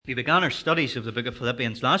We began our studies of the book of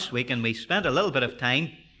Philippians last week, and we spent a little bit of time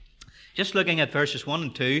just looking at verses 1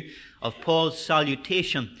 and 2 of Paul's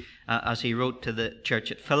salutation as he wrote to the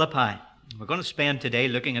church at Philippi. We're going to spend today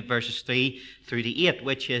looking at verses 3 through to 8,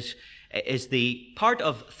 which is the part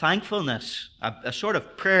of thankfulness, a sort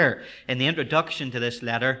of prayer in the introduction to this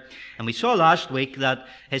letter. And we saw last week that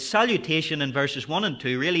his salutation in verses 1 and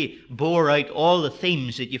 2 really bore out all the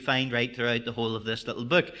themes that you find right throughout the whole of this little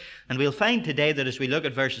book. And we'll find today that as we look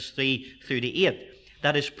at verses 3 through to 8,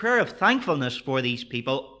 that his prayer of thankfulness for these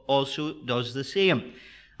people also does the same.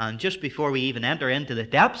 And just before we even enter into the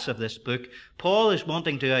depths of this book, Paul is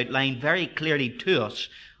wanting to outline very clearly to us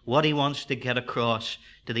what he wants to get across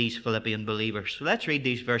to these Philippian believers. So let's read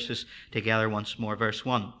these verses together once more. Verse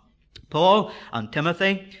 1. Paul and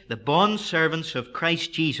Timothy, the bondservants of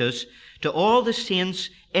Christ Jesus, to all the saints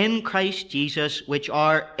in Christ Jesus which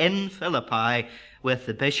are in Philippi, with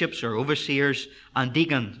the bishops or overseers and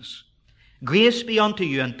deacons. Grace be unto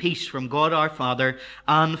you and peace from God our Father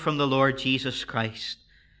and from the Lord Jesus Christ.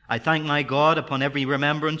 I thank my God upon every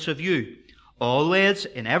remembrance of you, always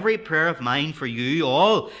in every prayer of mine for you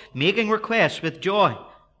all, making requests with joy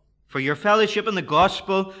for your fellowship in the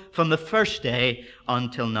gospel from the first day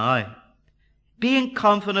until now, being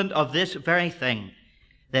confident of this very thing,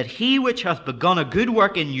 that he which hath begun a good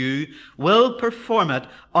work in you will perform it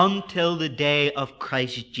until the day of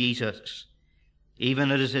Christ Jesus.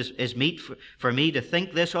 Even it is meet for me to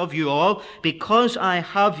think this of you all, because I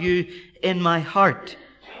have you in my heart,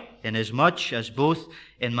 inasmuch as both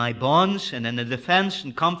in my bonds and in the defense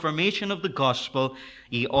and confirmation of the gospel,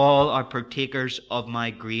 ye all are partakers of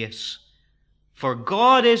my grace. For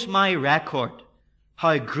God is my record,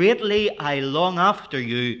 how greatly I long after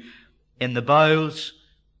you in the bowels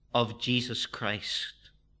of Jesus Christ.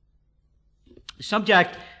 The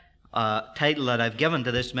subject title that I've given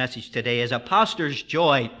to this message today is A Pastor's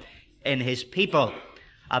Joy in His People.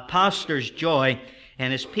 A Pastor's Joy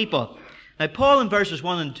in His People. Now, Paul in verses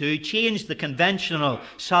 1 and 2 changed the conventional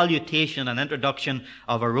salutation and introduction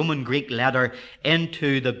of a Roman Greek letter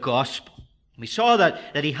into the gospel. We saw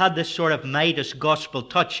that he had this sort of Midas gospel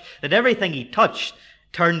touch, that everything he touched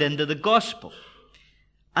turned into the gospel.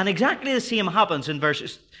 And exactly the same happens in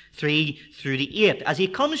verses 3 through to 8. As he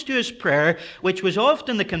comes to his prayer, which was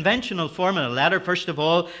often the conventional form in a letter, first of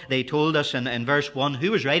all, they told us in verse 1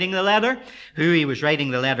 who was writing the letter, who he was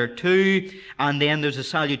writing the letter to, and then there's a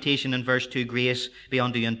salutation in verse 2, grace be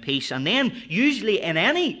unto you and peace. And then, usually in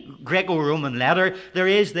any Greco-Roman letter, there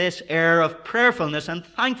is this air of prayerfulness and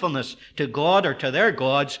thankfulness to God or to their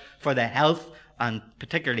gods for the health and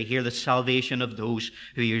particularly here the salvation of those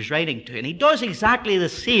who he is writing to. And he does exactly the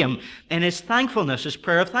same in his thankfulness, his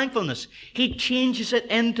prayer of thankfulness. He changes it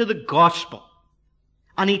into the gospel.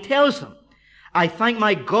 And he tells them, I thank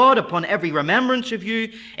my God upon every remembrance of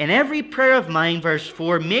you, in every prayer of mine, verse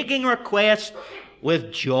 4, making request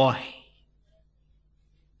with joy.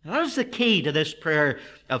 That is the key to this prayer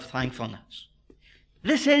of thankfulness.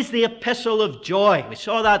 This is the epistle of joy. We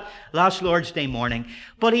saw that last Lord's Day morning.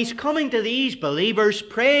 But he's coming to these believers,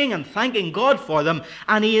 praying and thanking God for them,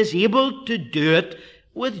 and he is able to do it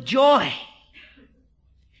with joy.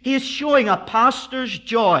 He is showing a pastor's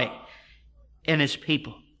joy in his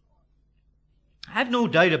people. I have no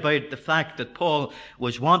doubt about the fact that Paul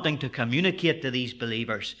was wanting to communicate to these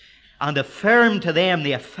believers and affirm to them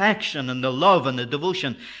the affection and the love and the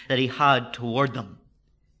devotion that he had toward them.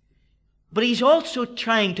 But he's also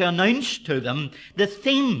trying to announce to them the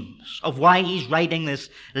themes of why he's writing this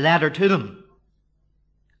letter to them.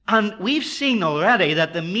 And we've seen already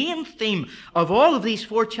that the main theme of all of these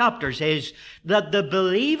 4 chapters is that the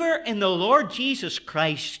believer in the Lord Jesus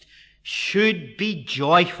Christ should be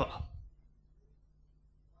joyful.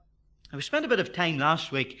 Now, we spent a bit of time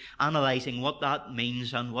last week analyzing what that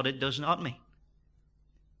means and what it does not mean.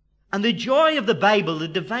 And the joy of the Bible, the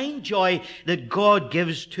divine joy that God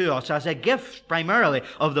gives to us as a gift primarily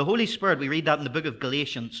of the Holy Spirit, we read that in the book of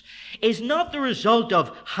Galatians, is not the result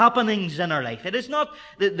of happenings in our life. It is not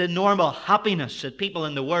the normal happiness that people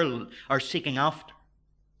in the world are seeking after.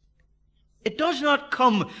 It does not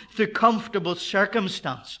come through comfortable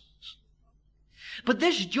circumstances. But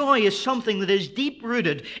this joy is something that is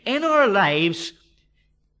deep-rooted in our lives,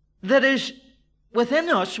 that is within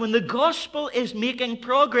us when the gospel is making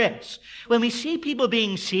progress. When we see people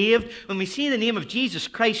being saved, when we see the name of Jesus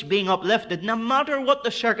Christ being uplifted, no matter what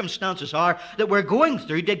the circumstances are that we're going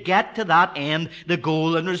through to get to that end, the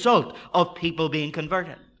goal and result of people being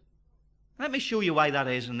converted. Let me show you why that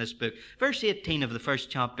is in this book. Verse 18 of the first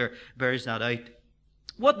chapter bears that out.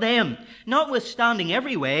 What then? Notwithstanding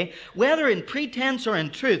every way, whether in pretense or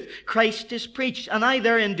in truth, Christ is preached, and I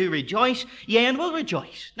therein do rejoice, yea, and will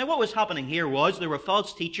rejoice. Now what was happening here was there were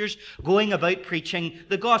false teachers going about preaching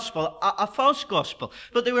the gospel, a false gospel,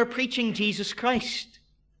 but they were preaching Jesus Christ.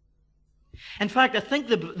 In fact, I think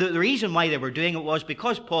the reason why they were doing it was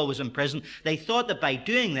because Paul was in prison. They thought that by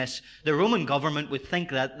doing this, the Roman government would think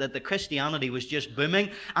that the Christianity was just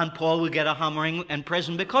booming, and Paul would get a hammering in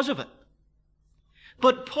prison because of it.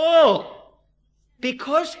 But Paul,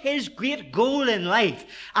 because his great goal in life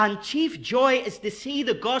and chief joy is to see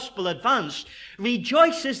the gospel advanced,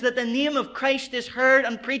 rejoices that the name of Christ is heard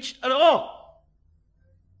and preached at all.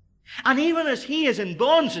 And even as he is in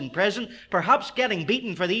bonds in prison, perhaps getting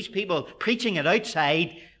beaten for these people preaching it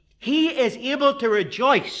outside, he is able to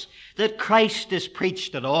rejoice that Christ is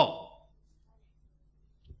preached at all.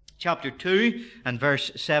 Chapter 2 and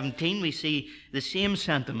verse 17, we see the same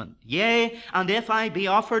sentiment. Yea, and if I be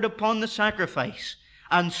offered upon the sacrifice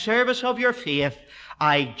and service of your faith,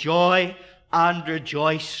 I joy and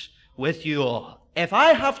rejoice with you all. If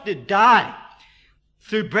I have to die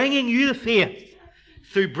through bringing you the faith,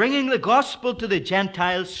 through bringing the gospel to the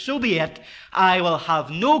Gentiles, so be it. I will have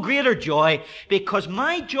no greater joy, because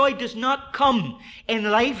my joy does not come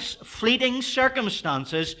in life's fleeting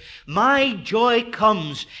circumstances. My joy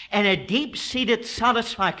comes in a deep-seated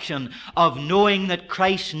satisfaction of knowing that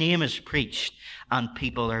Christ's name is preached and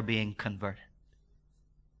people are being converted.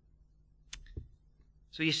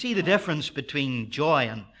 So you see the difference between joy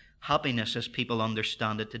and happiness as people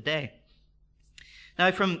understand it today.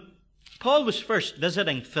 Now, Paul was first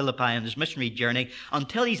visiting Philippi on his missionary journey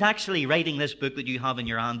until he's actually writing this book that you have in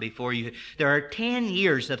your hand before you. There are 10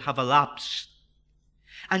 years that have elapsed.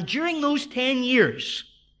 And during those 10 years,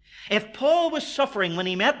 if Paul was suffering when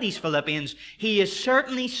he met these Philippians, he is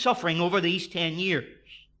certainly suffering over these 10 years.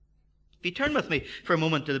 If you turn with me for a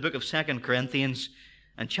moment to the book of 2 Corinthians,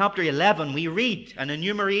 in chapter 11, we read an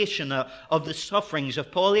enumeration of the sufferings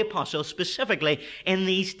of Paul the Apostle, specifically in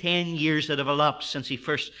these 10 years that have elapsed since he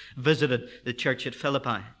first visited the church at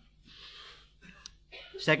Philippi.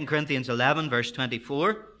 2 Corinthians 11, verse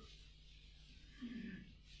 24,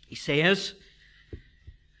 he says,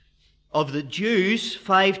 of the Jews,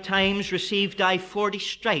 5 times received I 40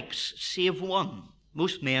 stripes, save one.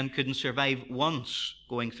 Most men couldn't survive once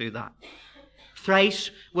going through that. Thrice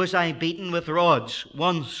was I beaten with rods,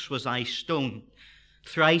 once was I stoned.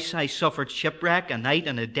 Thrice I suffered shipwreck, a night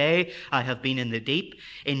and a day I have been in the deep,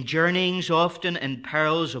 in journeyings often, in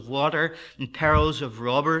perils of water, in perils of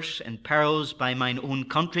robbers, in perils by mine own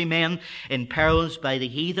countrymen, in perils by the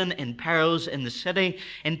heathen, in perils in the city,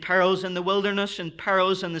 in perils in the wilderness, in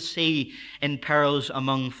perils in the sea, in perils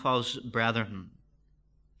among false brethren,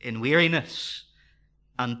 in weariness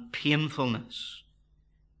and painfulness,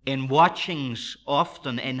 in watchings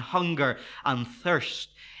often, in hunger and thirst,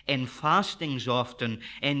 in fastings often,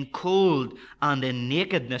 in cold and in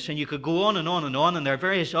nakedness. And you could go on and on and on, and there are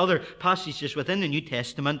various other passages within the New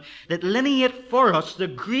Testament that lineate for us the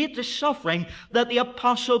greatest suffering that the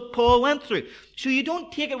Apostle Paul went through. So you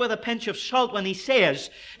don't take it with a pinch of salt when he says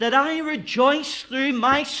that I rejoice through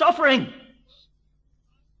my suffering.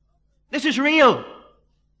 This is real.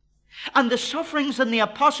 And the sufferings that the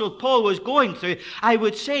Apostle Paul was going through, I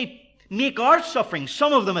would say, make our suffering,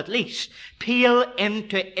 some of them at least, pale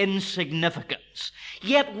into insignificance.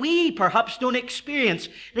 Yet we perhaps don't experience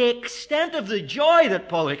the extent of the joy that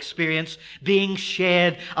Paul experienced being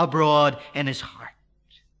shed abroad in his heart.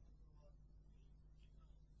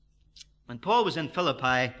 When Paul was in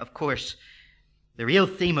Philippi, of course, the real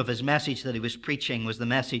theme of his message that he was preaching was the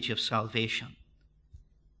message of salvation.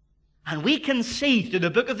 And we can see through the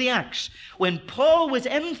book of the Acts, when Paul was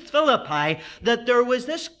in Philippi, that there was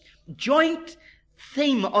this joint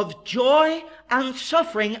theme of joy and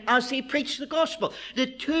suffering as he preached the gospel. The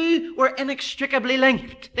two were inextricably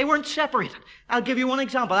linked. They weren't separated. I'll give you one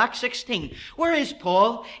example. Acts 16. Where is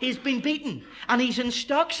Paul? He's been beaten, and he's in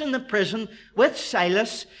stocks in the prison with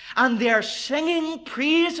Silas, and they're singing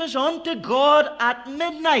praises unto God at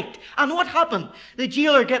midnight. And what happened? The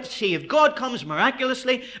jailer gets saved. God comes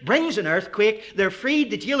miraculously, brings an earthquake. They're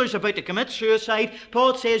freed. The jailer's about to commit suicide.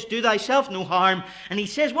 Paul says, do thyself no harm. And he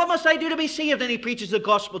says, what must I do to be saved? And he preaches the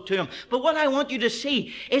gospel to him. But what I want you to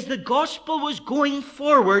see is the gospel was going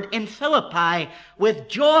forward in Philippi with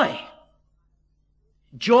joy,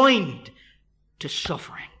 joined to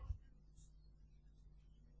suffering.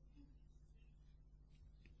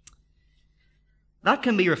 That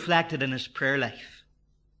can be reflected in his prayer life.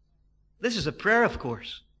 This is a prayer, of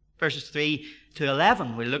course. Verses 3 to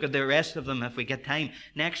 11. We'll look at the rest of them if we get time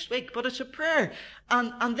next week. But it's a prayer.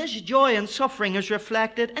 And this joy and suffering is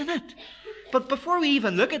reflected in it. But before we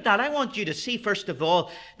even look at that, I want you to see, first of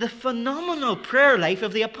all, the phenomenal prayer life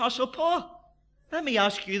of the Apostle Paul. Let me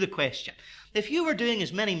ask you the question. If you were doing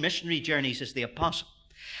as many missionary journeys as the Apostle,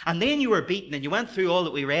 and then you were beaten and you went through all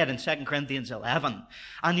that we read in 2 Corinthians 11,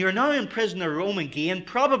 and you're now in prison of Rome again,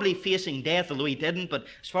 probably facing death, although he didn't, but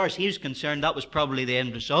as far as he was concerned, that was probably the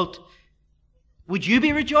end result. Would you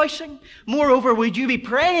be rejoicing? Moreover, would you be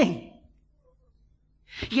praying?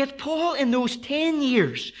 Yet Paul, in those 10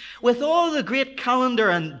 years, with all the great calendar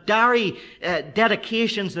and diary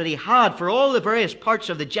dedications that he had for all the various parts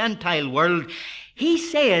of the Gentile world, he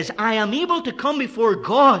says, I am able to come before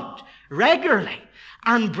God regularly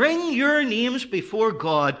and bring your names before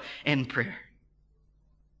God in prayer.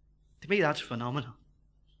 To me, that's phenomenal.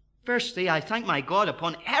 Verse 3, I thank my God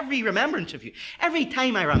upon every remembrance of you. Every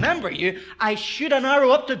time I remember you, I shoot an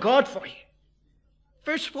arrow up to God for you.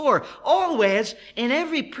 Verse 4, always in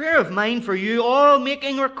every prayer of mine for you, all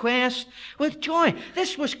making request with joy.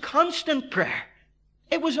 This was constant prayer.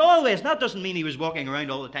 It was always. That doesn't mean he was walking around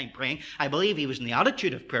all the time praying. I believe he was in the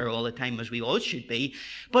attitude of prayer all the time, as we all should be.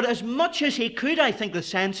 But as much as he could, I think the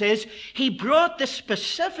sense is, he brought the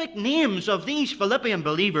specific names of these Philippian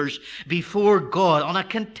believers before God on a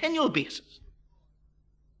continual basis.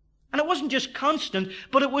 And it wasn't just constant,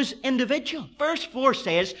 but it was individual. Verse 4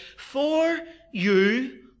 says, for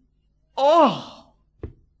you all.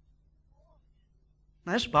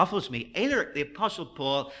 Now this baffles me. Either the Apostle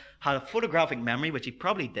Paul had a photographic memory, which he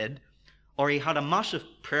probably did, or he had a massive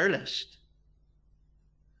prayer list.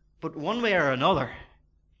 But one way or another,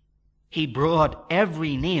 he brought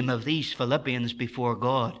every name of these Philippians before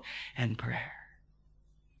God in prayer.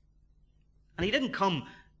 And he didn't come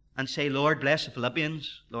and say, Lord, bless the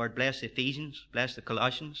Philippians, Lord, bless the Ephesians, bless the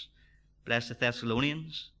Colossians, bless the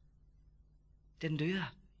Thessalonians. Didn't do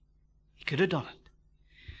that. He could have done it.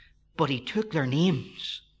 But he took their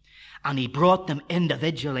names and he brought them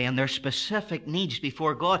individually and their specific needs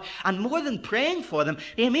before God. And more than praying for them,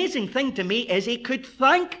 the amazing thing to me is he could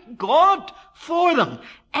thank God for them.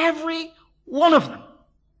 Every one of them.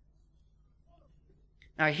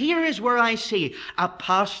 Now here is where I see a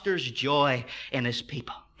pastor's joy in his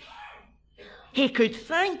people. He could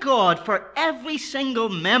thank God for every single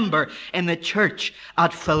member in the church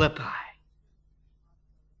at Philippi.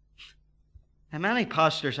 And many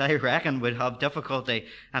pastors, I reckon, would have difficulty,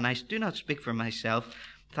 and I do not speak for myself,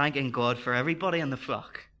 thanking God for everybody in the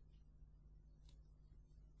flock.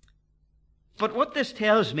 But what this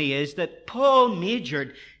tells me is that Paul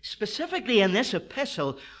majored specifically in this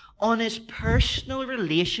epistle on his personal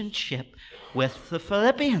relationship with the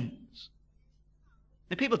Philippians.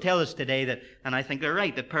 Now, people tell us today that, and I think they're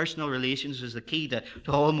right, that personal relations is the key to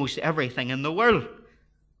almost everything in the world.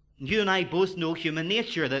 You and I both know human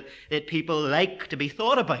nature, that people like to be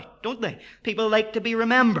thought about, don't they? People like to be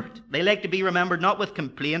remembered. They like to be remembered not with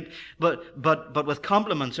complaint, but with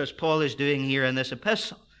compliments, as Paul is doing here in this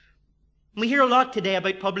epistle. We hear a lot today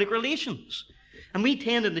about public relations. And we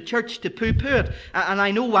tend in the church to poo-poo it. And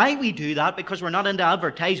I know why we do that, because we're not into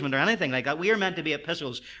advertisement or anything like that. We are meant to be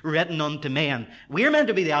epistles written unto men. We are meant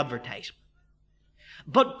to be the advertisement.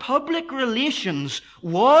 But public relations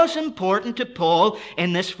was important to Paul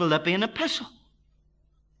in this Philippian epistle.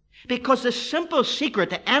 Because the simple secret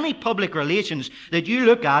to any public relations that you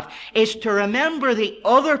look at is to remember the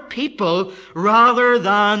other people rather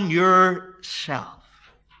than yourself.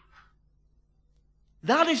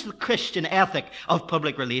 That is the Christian ethic of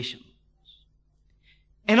public relations.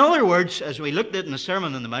 In other words, as we looked at in the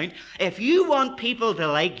Sermon on the Mount, if you want people to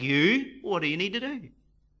like you, what do you need to do?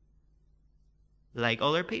 Like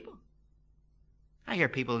other people. I hear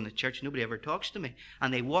people in the church, nobody ever talks to me,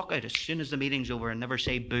 and they walk out as soon as the meeting's over and never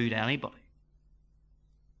say boo to anybody.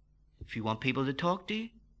 If you want people to talk to you,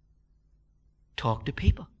 talk to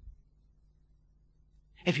people.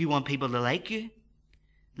 If you want people to like you,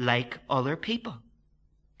 like other people.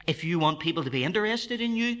 If you want people to be interested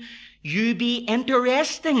in you, you be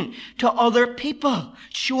interesting to other people,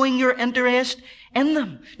 showing your interest in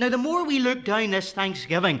them. Now, the more we look down this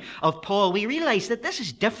Thanksgiving of Paul, we realize that this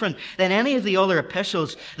is different than any of the other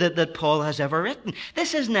epistles that Paul has ever written.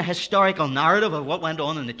 This isn't a historical narrative of what went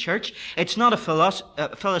on in the church. It's not a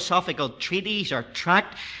philosophical treatise or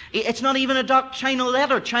tract. It's not even a doctrinal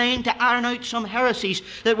letter trying to iron out some heresies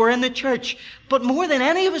that were in the church. But more than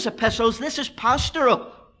any of his epistles, this is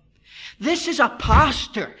pastoral. This is a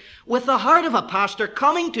pastor with the heart of a pastor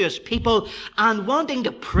coming to his people and wanting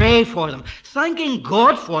to pray for them, thanking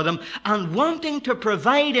God for them, and wanting to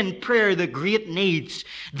provide in prayer the great needs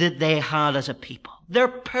that they had as a people, their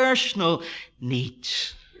personal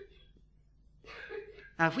needs.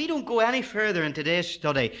 Now, if we don't go any further in today's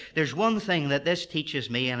study, there's one thing that this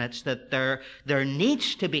teaches me, and it's that there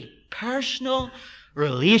needs to be personal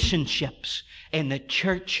relationships in the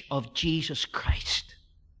church of Jesus Christ.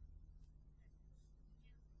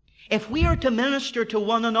 If we are to minister to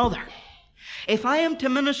one another, if I am to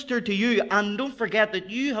minister to you, and don't forget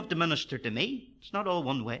that you have to minister to me, it's not all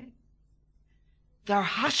one way. There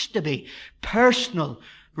has to be personal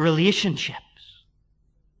relationships.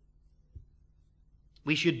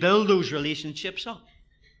 We should build those relationships up.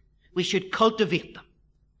 We should cultivate them.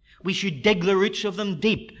 We should dig the roots of them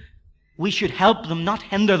deep. We should help them, not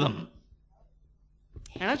hinder them.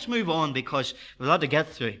 Now let's move on, because we've a lot to get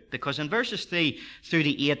through. Because in verses 3 through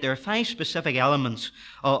to 8, there are 5 specific elements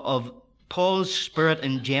of Paul's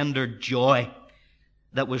Spirit-engendered joy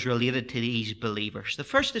that was related to these believers. The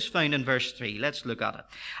first is found in verse 3. Let's look at it.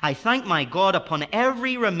 I thank my God upon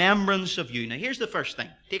every remembrance of you. Now here's the first thing.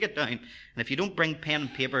 Take it down. And if you don't bring pen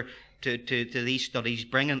and paper to these studies,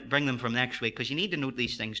 bring them from next week, because you need to note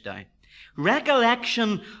these things down.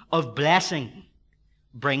 Recollection of blessing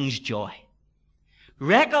brings joy.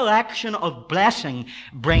 Recollection of blessing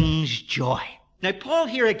brings joy. Now Paul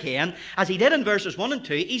here again, as he did in verses 1 and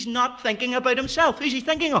 2, he's not thinking about himself. Who's he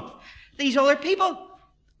thinking of? These other people.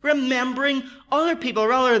 Remembering other people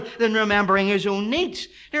rather than remembering his own needs.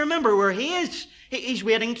 Now remember where he is. He's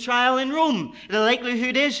waiting trial in Rome. The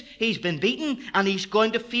likelihood is he's been beaten and he's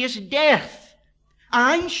going to face death.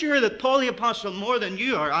 I'm sure that Paul the Apostle, more than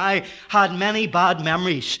you or I, had many bad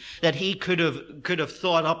memories that he could have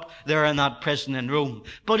thought up there in that prison in Rome.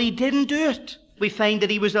 But he didn't do it. We find that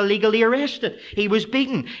he was illegally arrested. He was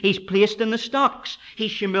beaten. He's placed in the stocks.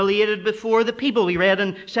 He's humiliated before the people. We read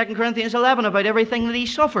in 2 Corinthians 11 about everything that he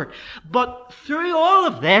suffered. But through all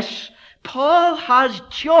of this, Paul has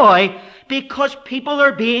joy because people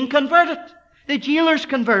are being converted. The jailer's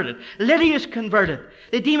converted. Lydia's converted.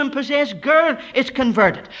 The demon-possessed girl is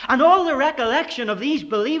converted. And all the recollection of these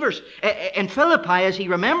believers in Philippi, as he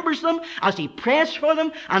remembers them, as he prays for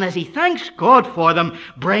them, and as he thanks God for them,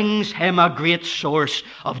 brings him a great source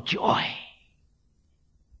of joy.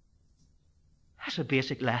 That's a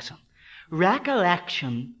basic lesson.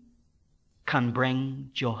 Recollection can bring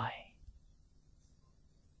joy.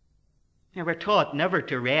 Now, we're taught never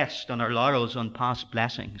to rest on our laurels on past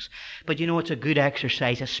blessings. But you know, it's a good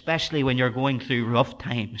exercise, especially when you're going through rough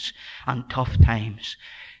times and tough times,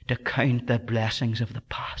 to count the blessings of the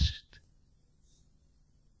past.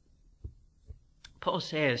 Paul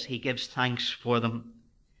says he gives thanks for them.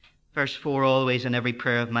 Verse 4, always in every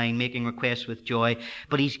prayer of mine, making requests with joy.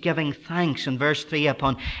 But he's giving thanks in verse 3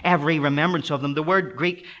 upon every remembrance of them. The word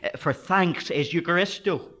Greek for thanks is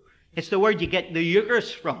Eucharisto. It's the word you get the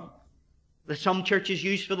Eucharist from, that some churches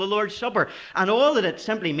use for the Lord's Supper. And all that it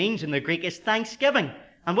simply means in the Greek is thanksgiving.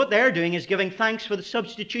 And what they're doing is giving thanks for the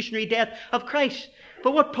substitutionary death of Christ.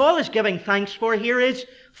 But what Paul is giving thanks for here is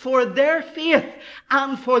for their faith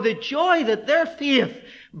and for the joy that their faith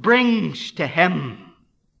brings to him.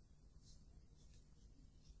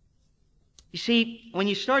 You see, when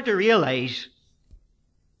you start to realize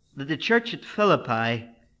that the church at Philippi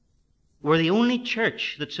were the only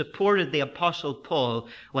church that supported the Apostle Paul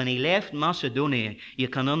when he left Macedonia, you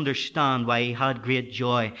can understand why he had great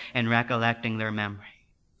joy in recollecting their memory.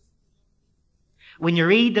 When you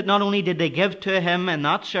read that not only did they give to him in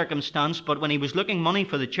that circumstance, but when he was looking money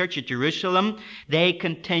for the church at Jerusalem, they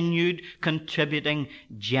continued contributing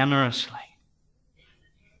generously.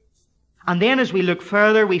 And then as we look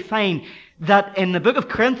further, we find that in the book of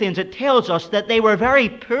Corinthians it tells us that they were very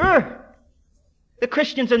poor. The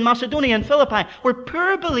Christians in Macedonia and Philippi were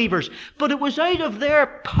poor believers, but it was out of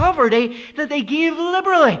their poverty that they gave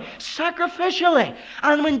liberally, sacrificially.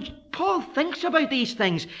 And when Paul thinks about these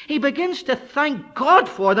things, he begins to thank God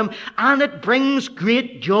for them, and it brings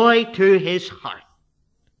great joy to his heart.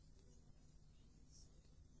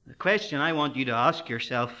 The question I want you to ask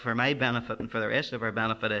yourself for my benefit and for the rest of our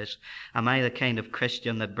benefit is, am I the kind of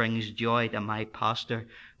Christian that brings joy to my pastor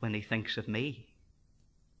when he thinks of me?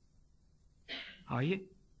 Are you?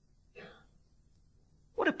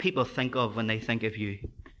 What do people think of when they think of you?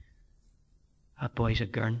 That boy's a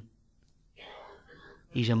gurn.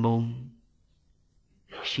 He's a moan.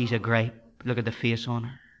 She's a gripe. Look at the face on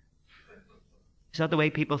her. Is that the way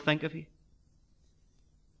people think of you?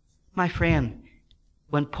 My friend,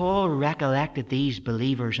 when Paul recollected these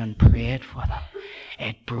believers and prayed for them,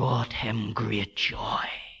 it brought him great joy.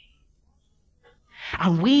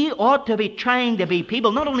 And we ought to be trying to be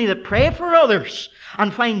people not only that pray for others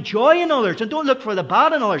and find joy in others and don't look for the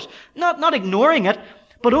bad in others, not ignoring it,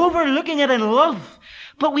 but overlooking it in love.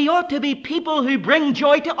 But we ought to be people who bring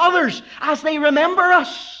joy to others as they remember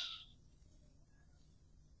us.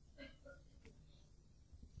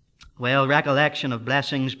 Well, recollection of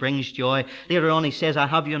blessings brings joy. Later on he says, I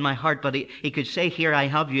have you in my heart, but he could say here, I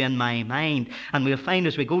have you in my mind. And we'll find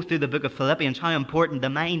as we go through the book of Philippians how important the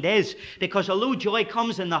mind is. Because although joy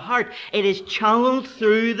comes in the heart, it is channeled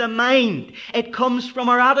through the mind. It comes from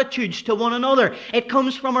our attitudes to one another. It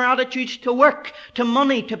comes from our attitudes to work, to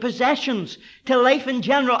money, to possessions, to life in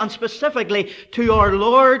general, and specifically to our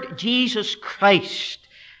Lord Jesus Christ.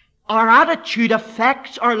 Our attitude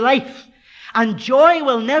affects our life. And joy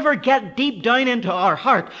will never get deep down into our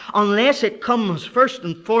heart unless it comes first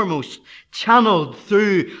and foremost channeled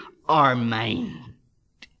through our mind.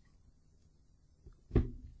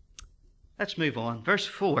 Let's move on. Verse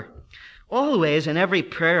 4. Always in every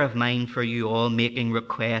prayer of mine for you all, making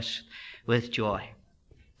request with joy.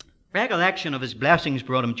 Recollection of his blessings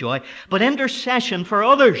brought him joy, but intercession for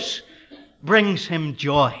others brings him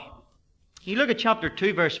joy. You look at chapter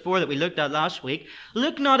 2, verse 4 that we looked at last week.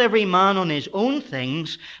 Look not every man on his own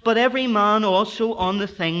things, but every man also on the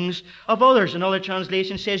things of others. Another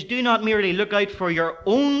translation says, do not merely look out for your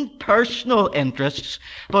own personal interests,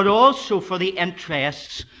 but also for the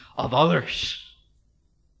interests of others.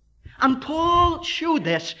 And Paul showed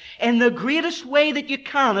this in the greatest way that you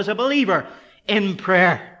can as a believer, in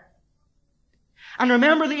prayer. And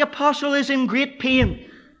remember, the apostle is in great pain.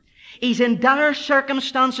 He's in dire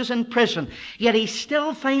circumstances in prison, yet he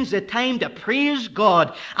still finds the time to praise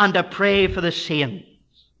God and to pray for the saints.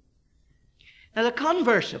 Now, the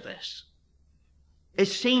converse of this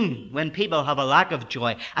is seen when people have a lack of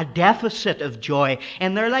joy, a deficit of joy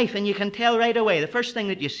in their life. And you can tell right away, the first thing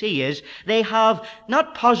that you see is they have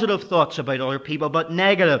not positive thoughts about other people, but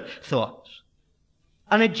negative thoughts.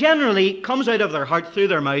 And it generally comes out of their heart through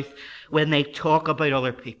their mouth when they talk about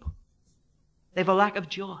other people. They have a lack of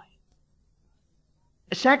joy.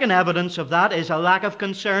 A second evidence of that is a lack of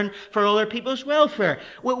concern for other people's welfare.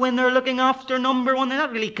 When they're looking after number one, they're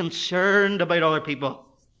not really concerned about other people.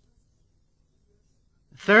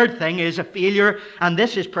 The third thing is a failure, and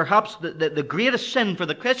this is perhaps the greatest sin for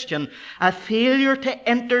the Christian, a failure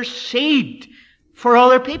to intercede for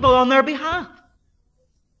other people on their behalf.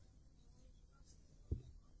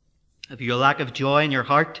 Have you a lack of joy in your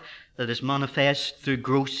heart that is manifest through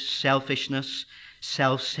gross selfishness,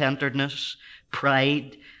 self-centeredness,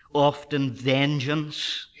 pride, often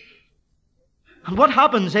vengeance? And what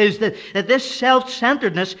happens is that this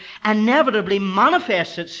self-centeredness inevitably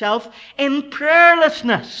manifests itself in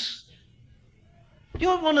prayerlessness. You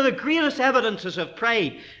know, one of the greatest evidences of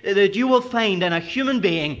pride that you will find in a human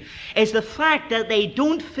being is the fact that they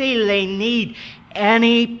don't feel they need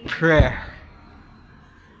any prayer.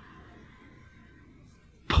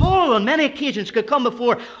 Paul on many occasions could come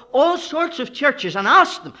before all sorts of churches and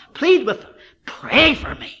ask them, plead with them, pray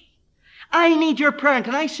for me. I need your prayer. And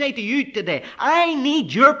can I say to you today, I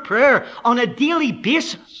need your prayer on a daily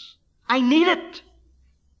basis. I need it.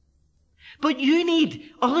 But you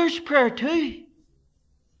need others' prayer too.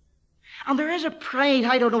 And there is a pride,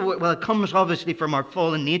 I don't know, well, it comes obviously from our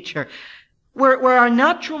fallen nature, where our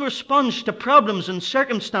natural response to problems and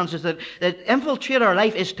circumstances that infiltrate our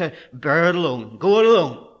life is to bear it alone, go it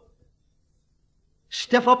alone.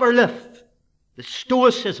 Stiff upper lip, the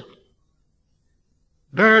stoicism.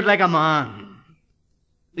 Bear it like a man.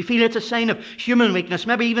 We feel it's a sign of human weakness,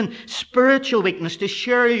 maybe even spiritual weakness, to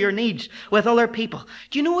share your needs with other people.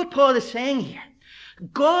 Do you know what Paul is saying here?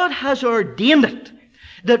 God has ordained it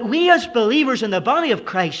that we as believers in the body of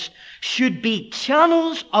Christ should be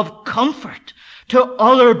channels of comfort to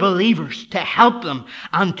other believers, to help them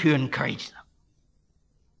and to encourage them.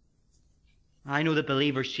 I know that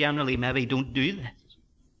believers generally maybe don't do this.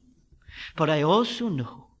 But I also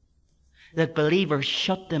know that believers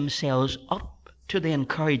shut themselves up to the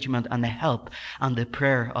encouragement and the help and the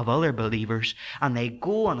prayer of other believers, and they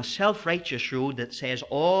go on a self-righteous road that says,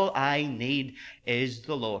 all I need is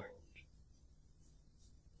the Lord.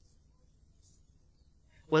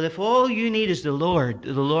 Well, if all you need is the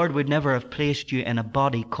Lord would never have placed you in a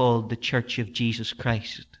body called the Church of Jesus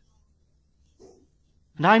Christ.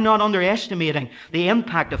 And I'm not underestimating the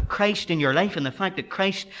impact of Christ in your life and the fact that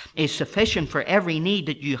Christ is sufficient for every need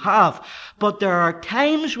that you have. But there are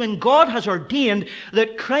times when God has ordained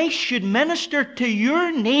that Christ should minister to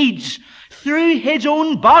your needs through His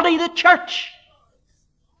own body, the church.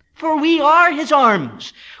 For we are His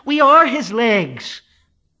arms. We are His legs.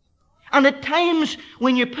 And at times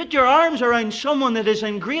when you put your arms around someone that is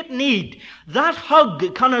in great need, that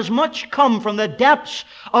hug can as much come from the depths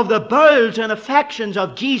of the bowels and affections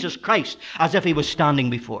of Jesus Christ as if He was standing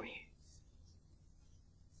before you.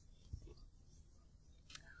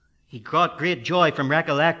 He got great joy from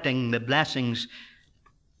recollecting the blessings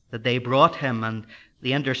that they brought him and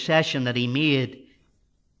the intercession that he made.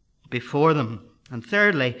 before them. And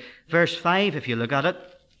thirdly, verse 5, if you look at it,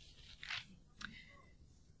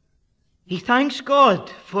 he thanks God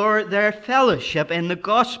for their fellowship in the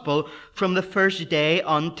gospel from the first day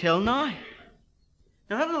until now.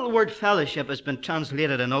 Now, that little word fellowship has been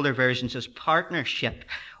translated in other versions as partnership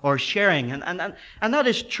or sharing. And that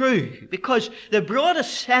is true, because the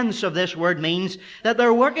broadest sense of this word means that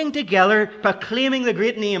they're working together, proclaiming the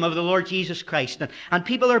great name of the Lord Jesus Christ. And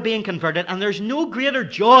people are being converted. And there's no greater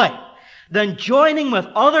joy than joining with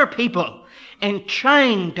other people in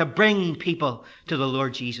trying to bring people to the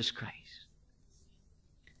Lord Jesus Christ.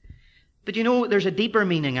 But you know, there's a deeper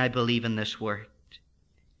meaning, I believe, in this word.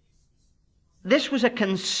 This was a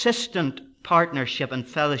consistent partnership and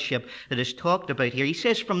fellowship that is talked about here. He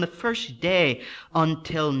says from the first day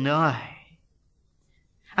until now.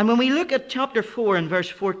 And when we look at chapter 4 and verse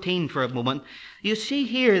 14 for a moment, you see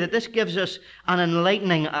here that this gives us an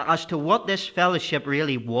enlightening as to what this fellowship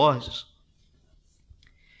really was.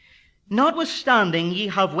 Notwithstanding, ye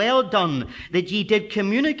have well done that ye did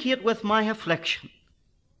communicate with my affliction.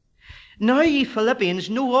 Now ye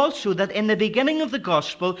Philippians know also that in the beginning of the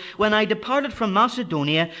gospel, when I departed from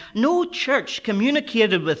Macedonia, no church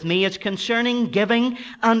communicated with me as concerning giving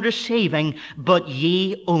and receiving, but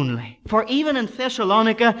ye only. For even in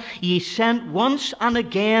Thessalonica ye sent once and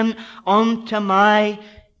again unto my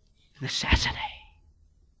necessity.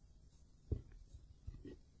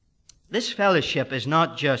 This fellowship is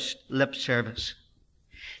not just lip service.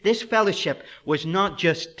 This fellowship was not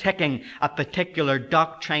just ticking a particular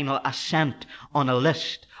doctrinal assent on a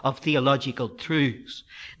list of theological truths.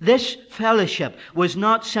 This fellowship was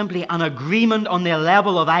not simply an agreement on the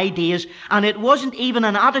level of ideas, and it wasn't even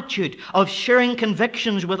an attitude of sharing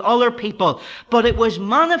convictions with other people, but it was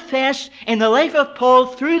manifest in the life of Paul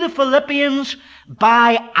through the Philippians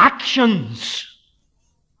by actions.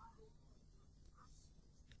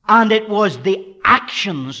 And it was the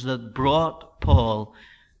actions that brought Paul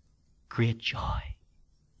great joy.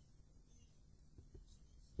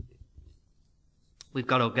 We've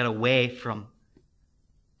got to get away from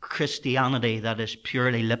Christianity that is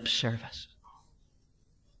purely lip service.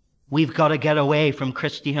 We've got to get away from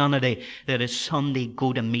Christianity that is Sunday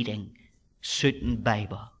go to meeting, suit and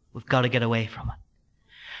Bible. We've got to get away from it.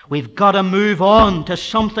 We've got to move on to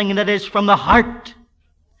something that is from the heart.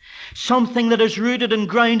 Something that is rooted and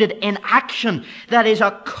grounded in action, that is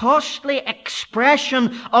a costly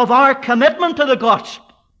expression of our commitment to the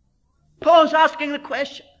gospel. Paul's asking the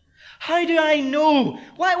question, how do I know?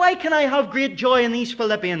 Why can I have great joy in these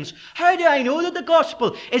Philippians? How do I know that the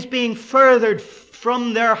gospel is being furthered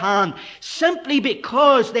from their hand? Simply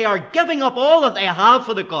because they are giving up all that they have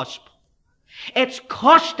for the gospel. It's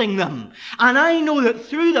costing them. And I know that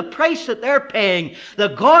through the price that they're paying, the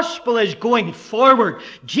gospel is going forward.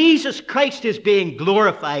 Jesus Christ is being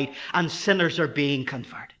glorified and sinners are being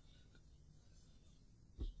converted.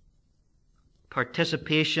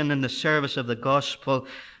 Participation in the service of the gospel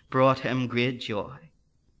brought him great joy.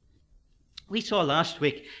 We saw last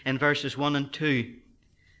week in verses 1 and 2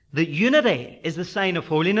 that unity is the sign of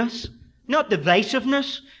holiness, not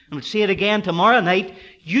divisiveness. And we'll see it again tomorrow night.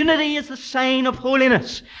 Unity is the sign of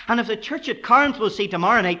holiness. And if the church at Corinth, we'll see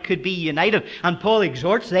tomorrow night, could be united, and Paul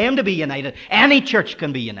exhorts them to be united, any church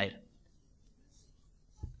can be united.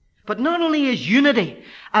 But not only is unity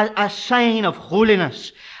a sign of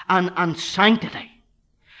holiness and sanctity,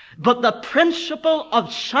 but the principle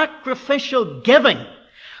of sacrificial giving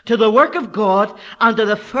to the work of God and to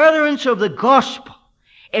the furtherance of the gospel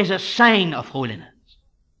is a sign of holiness.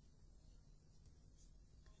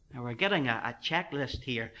 Now we're getting a checklist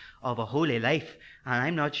here of a holy life, and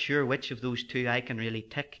I'm not sure which of those two I can really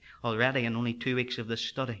tick already in only 2 weeks of this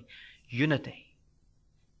study. Unity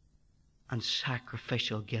and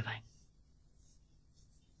sacrificial giving.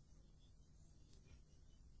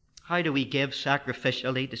 How do we give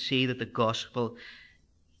sacrificially to see that the gospel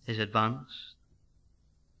is advanced?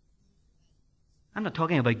 I'm not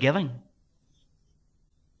talking about giving.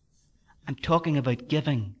 I'm talking about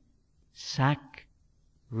giving sacrificially.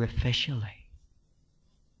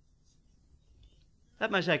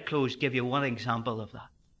 Let me, as I close, give you one example of that.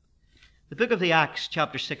 The book of the Acts,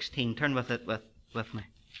 chapter 16. Turn with it with me.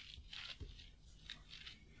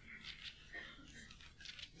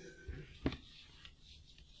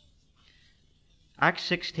 Acts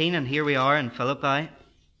 16, and here we are in Philippi.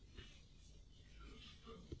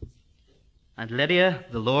 And Lydia,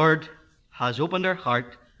 the Lord, has opened her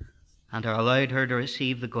heart and allowed her to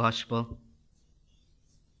receive the gospel.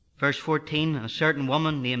 Verse 14, a certain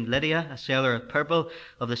woman named Lydia, a seller of purple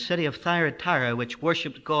of the city of Thyatira, which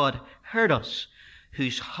worshipped God, heard us,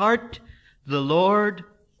 whose heart the Lord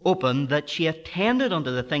opened that she attended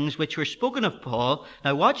unto the things which were spoken of Paul.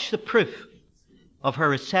 Now watch the proof of her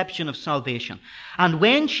reception of salvation. And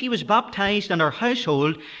when she was baptized in her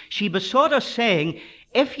household, she besought us, saying,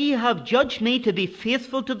 If ye have judged me to be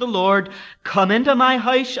faithful to the Lord, come into my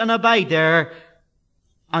house and abide there.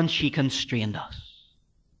 And she constrained us.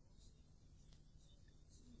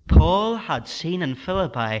 Paul had seen in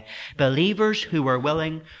Philippi believers who were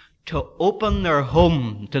willing to open their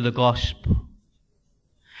home to the gospel,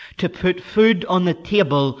 to put food on the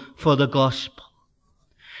table for the gospel,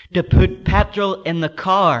 to put petrol in the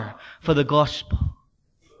car for the gospel,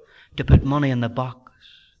 to put money in the box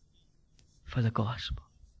for the gospel.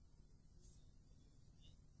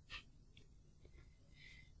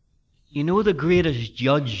 You know the greatest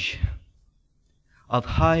judge of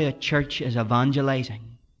how a church is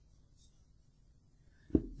evangelizing?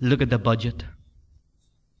 Look at the budget.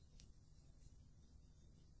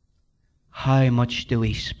 How much do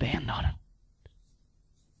we spend on it?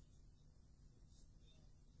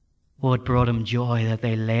 Oh, it brought him joy that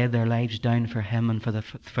they laid their lives down for him and for the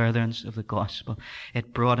furtherance of the gospel.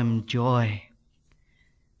 It brought him joy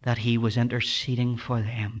that he was interceding for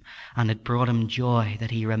them. And it brought him joy that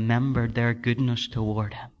he remembered their goodness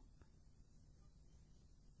toward him.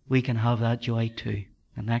 We can have that joy too.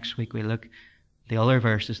 And next week we look at the other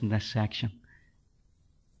verses in this section,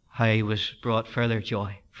 how he was brought further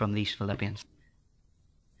joy from these Philippians.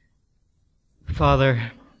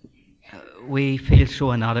 Father, we feel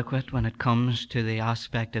so inadequate when it comes to the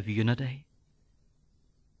aspect of unity.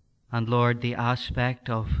 And Lord, the aspect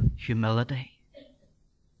of humility.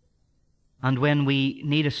 And when we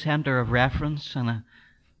need a center of reference and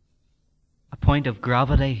a point of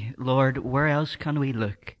gravity, Lord, where else can we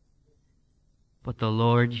look but the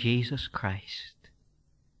Lord Jesus Christ,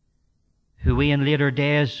 who we in later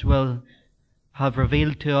days will have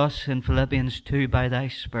revealed to us in Philippians 2 by thy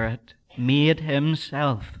Spirit, made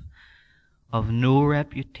himself of no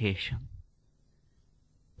reputation,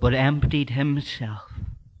 but emptied himself,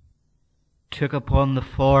 took upon the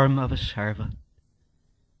form of a servant,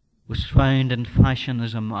 was found in fashion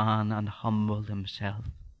as a man, and humbled himself,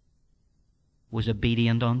 was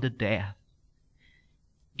obedient unto death,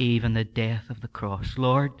 even the death of the cross.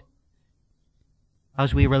 Lord,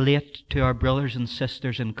 as we relate to our brothers and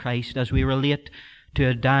sisters in Christ, as we relate to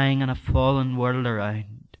a dying and a fallen world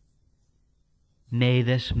around, may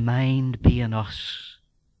this mind be in us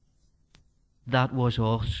that was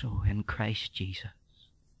also in Christ Jesus,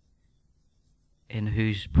 in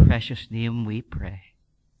whose precious name we pray.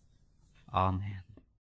 Amen.